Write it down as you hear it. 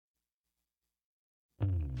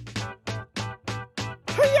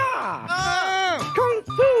Kung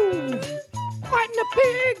Fu! Fighting a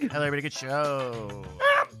pig! Hello, everybody. Good show.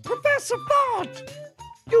 I'm Professor Font!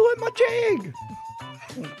 Doing my jig!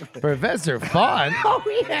 Professor Font? Oh,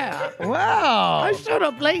 yeah! Wow. I showed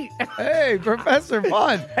up late. Hey, Professor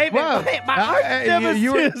Font. Hey, wow. my arch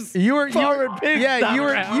nemesis, Farmer Pig's yeah, not you were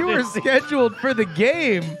around. scheduled for the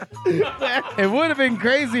game. It would have been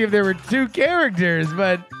crazy if there were two characters,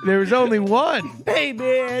 but there was only one. Hey,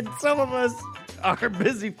 man, some of us are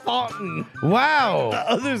busy faunting. Wow.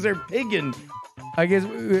 Others are pigging. I guess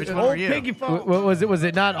Which one were you? Piggy fault. what was it? Was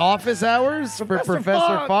it not office hours for Professor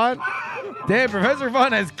Professor Font? Damn, Professor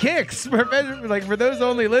Font has kicks. For those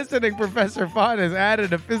only listening, Professor Font has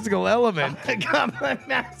added a physical element. I got my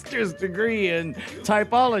master's degree in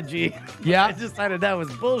typology. Yeah. I decided that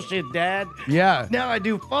was bullshit, Dad. Yeah. Now I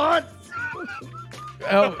do fonts.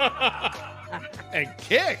 Oh, And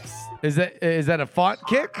kicks. is that a font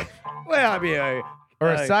kick Well, I mean, or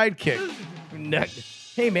a side kick?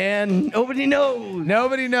 Hey, man, nobody knows.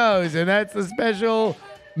 Nobody knows, and that's the special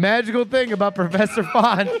magical thing about Professor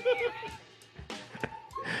Font.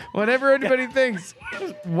 Whenever anybody thinks,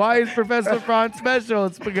 why is Professor Font special?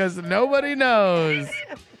 It's because nobody knows.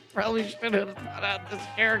 Probably should have thought out this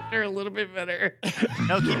character a little bit better.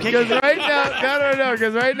 No, keep Because kicking. right now, no,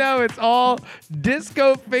 because right now it's all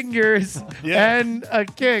disco fingers Yeah. and a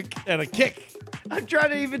kick. And a kick. I'm trying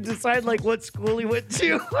to even decide like what school he went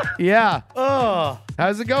to. Yeah. Oh,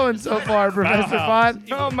 How's it going so far, Professor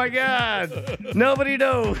Font? oh my God, nobody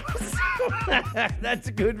knows. That's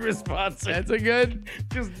a good response. That's a good.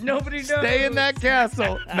 Just nobody knows. Stay in that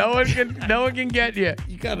castle. No one can get you.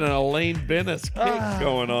 You got an Elaine Bennis kick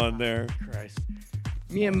going on there. Christ.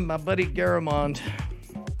 Me and my buddy Garamond.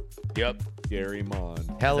 Yep. Gary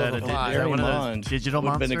Mond. Hell Is of a that a font. Gary Gary one of those Mond digital would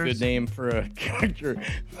have been a monsters? good name for a character.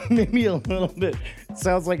 Maybe a little bit.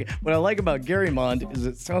 Sounds like what I like about Gary Mond is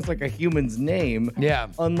it sounds like a human's name. Yeah.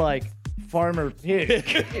 Unlike Farmer Pig.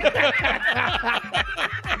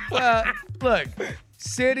 Well, look,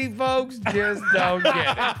 city folks just don't get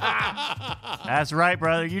it. That's right,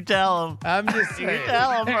 brother. You tell them. I'm just You saying.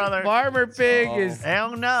 tell them, brother. Farmer Pig is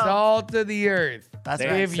Hell no. salt of the earth. That's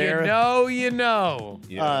Sarah- right. If Sarah. you know, you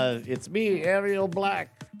know. It's me, Ariel Black.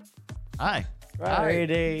 Hi.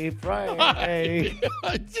 Friday.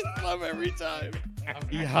 I just love every time.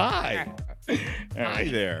 Hi. Hi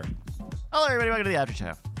there. Hello, everybody. Welcome to the after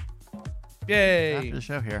show. Yay. After the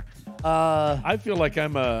show here. I feel like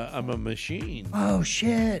I'm a machine. Oh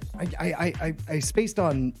shit! I spaced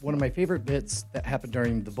on one of my favorite bits that happened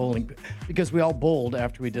during the bowling because we all bowled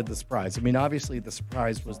after we did the surprise. I mean, obviously the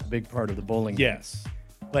surprise was the big part of the bowling. Yes.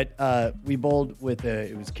 But we bowled with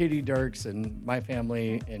it was Katie Dirks and my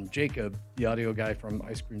family and Jacob, the audio guy from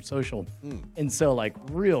Ice Cream Social. And so, like,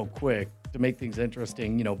 real quick to make things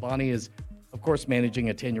interesting, you know, Bonnie is, of course,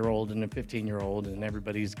 managing a 10-year-old and a 15-year-old, and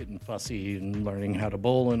everybody's getting fussy and learning how to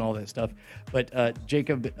bowl and all that stuff. But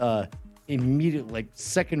Jacob immediately, like,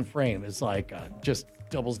 second frame is like just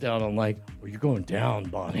doubles down on like, "Well, you're going down,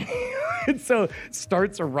 Bonnie." And so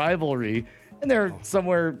starts a rivalry, and they're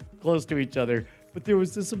somewhere close to each other. But there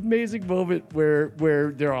was this amazing moment where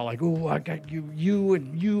they're all like, "Oh, I got you,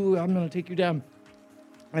 and you. I'm gonna take you down."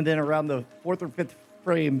 And then around the fourth or fifth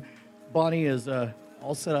frame, Bonnie is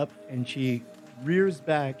all set up, and she rears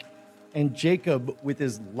back, and Jacob, with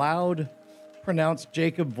his loud, pronounced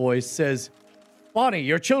Jacob voice, says, "Bonnie,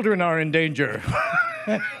 your children are in danger."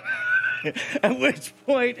 At which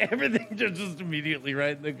point, everything just immediately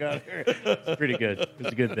right in the gutter. It's pretty good.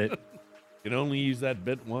 It's a good bit. You can only use that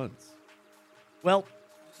bit once. Well,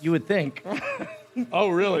 you would think. Oh,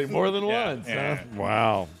 really? More than Yeah, once? yeah. Huh?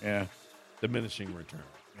 Wow. Yeah. Diminishing return.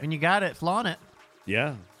 When you got it, flaunt it.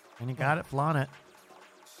 Yeah. When you got it, flaunt it.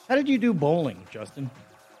 How did you do bowling, Justin?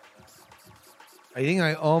 I think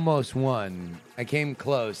I almost won. I came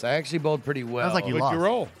close. I actually bowled pretty well. Sounds like you What'd lost. you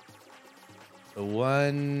roll?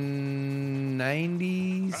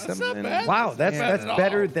 190 something. bad. Wow, that's bad that's at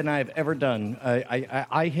better all. than I've ever done.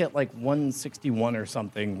 I hit like 161 or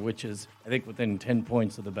something, which is I think within 10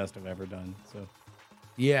 points of the best I've ever done. So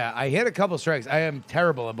Yeah, I hit a couple strikes. I am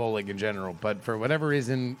terrible at bowling in general, but for whatever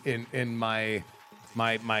reason, in my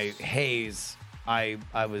haze, I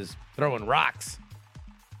was throwing rocks.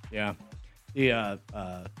 yeah,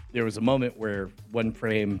 there was a moment where one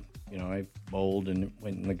frame, you know, I bowled and it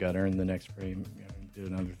went in the gutter, and the next frame, you know, did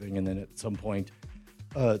another thing, and then at some point,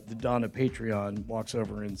 the Donna Patreon walks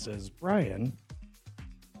over and says, "Brian,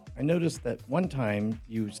 I noticed that one time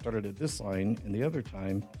you started at this line, and the other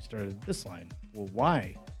time you started at this line. Well,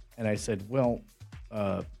 why?" And I said, "Well,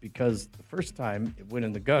 because the first time it went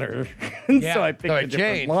in the gutter, and Yeah, so I picked so I a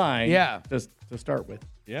different changed. line Yeah. just to start with."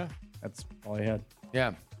 Yeah. That's all I had.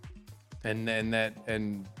 Yeah.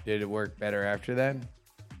 And did it work better after that?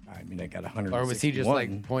 I mean, I got 100. Or was he just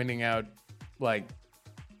like pointing out like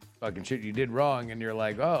fucking shit you did wrong, and you're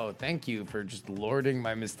like, oh, thank you for just lording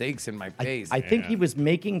my mistakes in my face? I think he was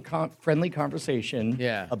making friendly conversation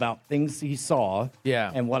about things he saw.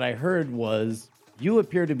 Yeah. And what I heard was, you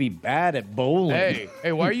appear to be bad at bowling.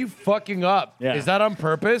 Hey, why are you fucking up? Yeah. Is that on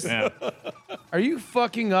purpose? Yeah. Are you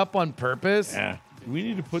fucking up on purpose? Yeah. Do we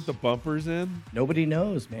need to put the bumpers in? Nobody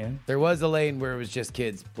knows, man. There was a lane where it was just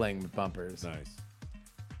kids playing with bumpers. Nice.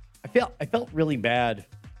 I felt really bad.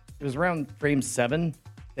 It was around frame 7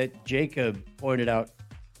 that Jacob pointed out,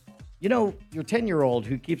 you know, your 10-year-old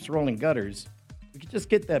who keeps rolling gutters, we could just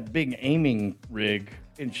get that big aiming rig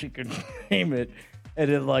and she could aim it. And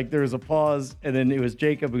then, like, there was a pause, and then it was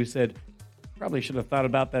Jacob who said, probably should have thought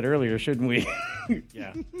about that earlier, shouldn't we?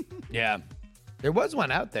 Yeah. Yeah. There was one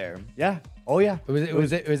out there. Yeah. Oh, yeah.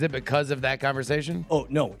 Was it because of that conversation? Oh,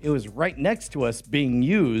 no. It was right next to us being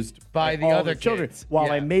used By the all other children kids. while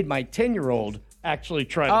Yeah. I made my 10-year-old actually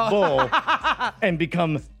try to bowl and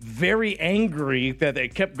become very angry that they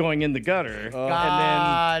kept going in the gutter.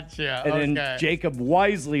 Gotcha. And then Jacob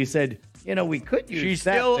wisely said, you know, we could use She's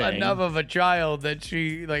that still thing. enough of a child that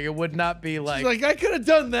she, like, it would not be like. She's like, I could have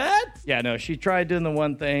done that. Yeah, no, she tried doing the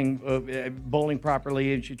one thing, bowling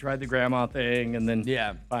properly, and she tried the grandma thing, and then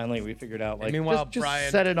finally we figured out, like, meanwhile, just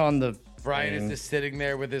Brian- set it on the Brian thing. is just sitting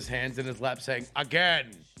there with his hands in his lap saying,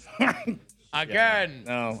 again. Again.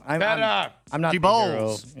 No, I'm Better. not She the hero.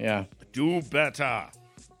 bowls. Yeah. Do better.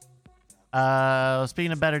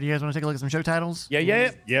 Speaking of better, do you guys want to take a look at some show titles?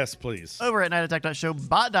 Yeah. Yes, please. Over at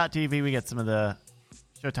nightattack.showbot.tv, we get some of the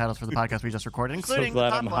show titles for the podcast we just recorded, So including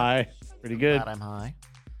glad the I'm top one. high. Pretty good. Glad I'm high.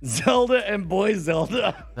 Zelda and Boy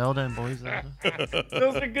Zelda. Zelda and Boy Zelda.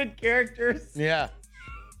 Those are good characters. Yeah.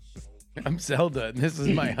 I'm Zelda, and this is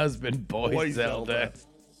my husband, Boy Zelda.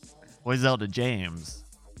 Boy Zelda James.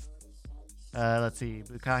 Let's see.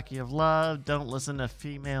 Bukkake of Love. Don't listen to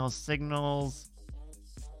female signals.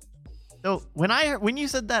 So when you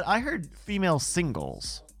said that, I heard female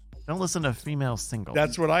singles. Don't listen to female singles.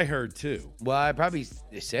 That's what I heard too. Well, I probably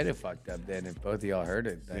said it fucked up then if both of y'all heard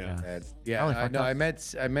it. Probably fucked up. I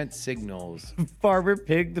meant signals. Farmer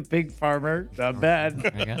Pig, the pig farmer. Not bad.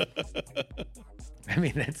 There you go.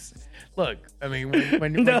 I mean,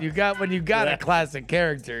 when you got a classic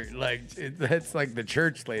character, like that's like the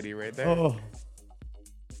church lady right there. Oh.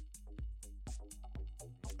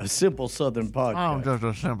 A simple Southern podcast. I'm just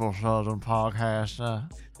a simple Southern podcaster.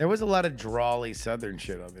 There was a lot of drawly Southern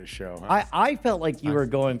shit on this show. Huh? I felt like you were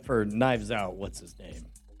going for Knives Out. What's his name?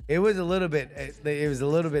 It was a little bit. It was a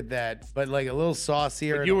little bit that, but like a little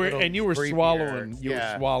saucier. But you were creepier. swallowing. You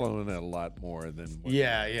Yeah. were swallowing it a lot more than. What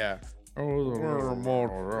Yeah.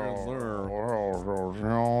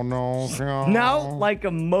 Now like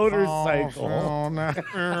a motorcycle.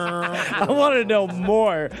 I want to know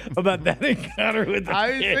more about that encounter with the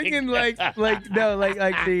I was pig. thinking like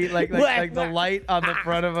the light on the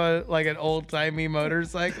front of an old timey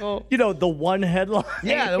motorcycle. You know, the one headlight.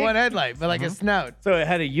 Yeah, the one headlight, but like a snout. So it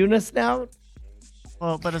had a unisnout?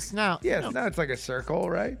 Well, but a snout. Yeah, no, it's like a circle,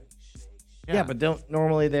 right? Yeah, but don't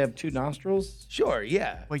normally they have two nostrils? Sure,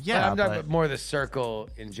 yeah. Well, yeah, But I'm talking but- about more the circle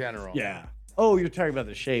in general. Yeah. Oh, you're talking about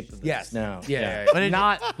the shape of the Yes. snout. Yeah. But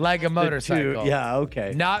not Like a the motorcycle. two. Yeah,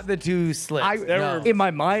 okay. Not the two slits. No. In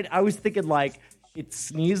my mind, I was thinking like it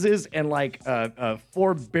sneezes and like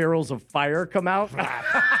 4 barrels of fire come out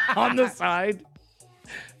on the side.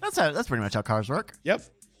 That's pretty much how cars work. Yep.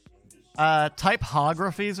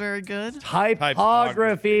 Typography is very good.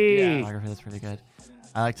 Typography. Typography, that's pretty good.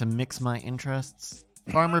 I like to mix my interests.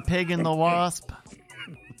 Farmer Pig and the Wasp.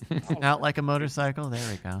 Out like a motorcycle. There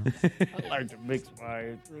we go. I like to mix my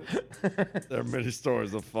interests. There are many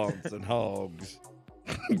stories of fonts and hogs.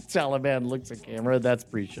 Taliban looks at camera. That's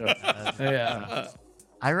pre-show. Yeah.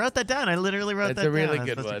 I wrote that down. I literally wrote That's that a really down.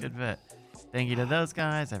 good That's such one. a good bit. Thank you to those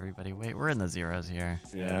guys. Everybody, wait, we're in the zeros here.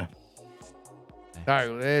 Yeah. All right,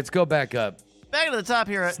 let's go back up. Back to the top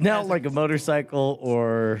here. Snout like a motorcycle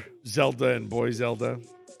or Zelda and Boy Zelda.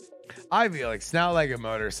 I feel like snout like a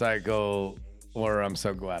motorcycle, or I'm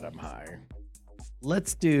so glad I'm high.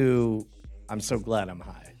 let's do I'm so glad I'm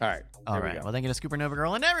high. All right. All there we right. go. Well, thank you to Scooper Nova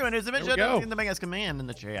Girl and everyone who's been There we go. in the biggest command in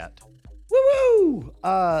the chat. Woo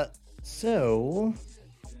woo! So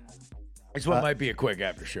This one might be a quick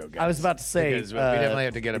after show, guys. I was about to say Because we definitely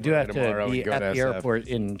have to get we up do have tomorrow to be and go at to the SF. airport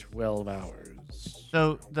in 12 hours.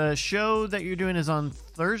 So the show that you're doing is on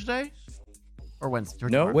Thursday or Wednesday?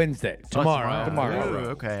 No. Wednesday, tomorrow. Tomorrow. Ooh,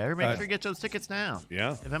 okay. Everybody make sure you get those tickets now.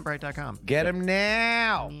 Yeah. Eventbrite.com. Get them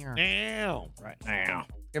now. Now. Right now.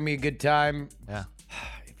 Give me a good time. Yeah.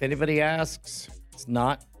 If anybody asks, it's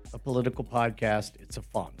not a political podcast. It's a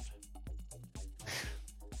font.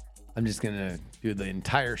 I'm just gonna do the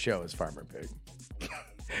entire show as Farmer Pig,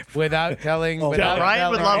 without telling. Oh, without Brian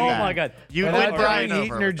would telling- love Oh that. my God. You without win Brian telling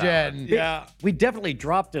over Heaton or with that. Jen. Yeah. We definitely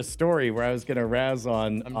dropped a story where I was going to razz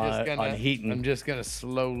on on Heaton. I'm just gonna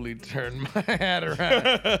slowly turn my head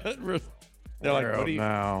around. They're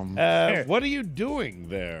like, what are you doing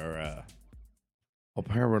there?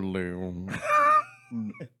 Apparently,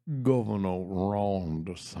 Governor Ron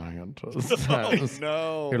DeSantis has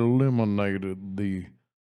No. eliminated the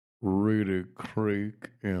Reedy Creek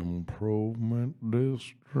Improvement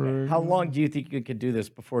District. How long do you think you could do this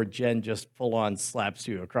before Jen just full on slaps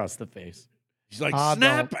you across the face? She's like, I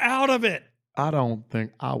snap out of it. I don't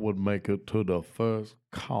think I would make it to the first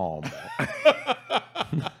comment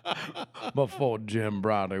before Jim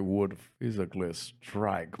Browdy would physically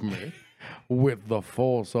strike me with the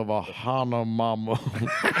force of a Hana Mama.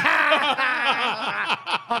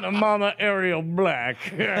 On a Mama Ariel Black.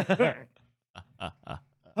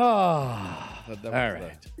 Oh, That all was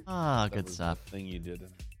right. Ah, that good was stuff. the thing you did in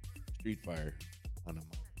Street Fighter. On a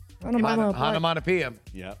Hanamanapia.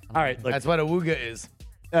 Yeah. All right, look, That's what a wooga is.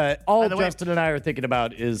 all By the way- Justin and I are thinking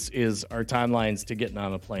about is our timelines to getting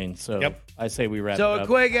on a plane. So Yep. I say we wrap So it a up.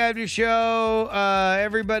 quick after show.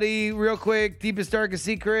 Everybody, real quick. Deepest, darkest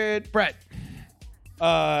secret. Brett.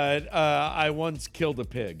 I once killed a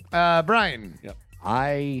pig. Brian. Yep.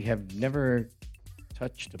 I have never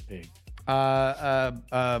touched a pig.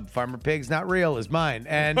 Farmer Pig's not real is mine.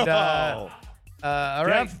 And all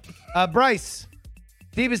right. Jeff? Bryce.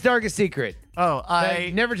 Deepest, darkest secret. Oh,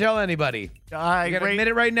 I Never tell anybody. I You gotta ra- admit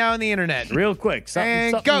it right now on the internet. Real quick.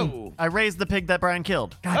 And something. go. I raised the pig that Brian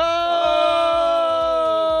killed.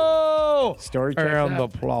 Oh! Story checks And the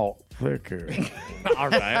out. plot thicker. All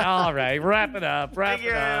right. Wrap it up. Thank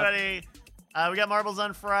you, everybody. We got marbles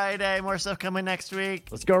on Friday. More stuff coming next week.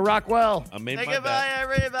 Let's go Rockwell. I made Say my goodbye, bet.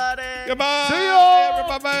 everybody. Goodbye, See ya!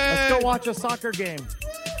 everybody. Let's go watch a soccer game.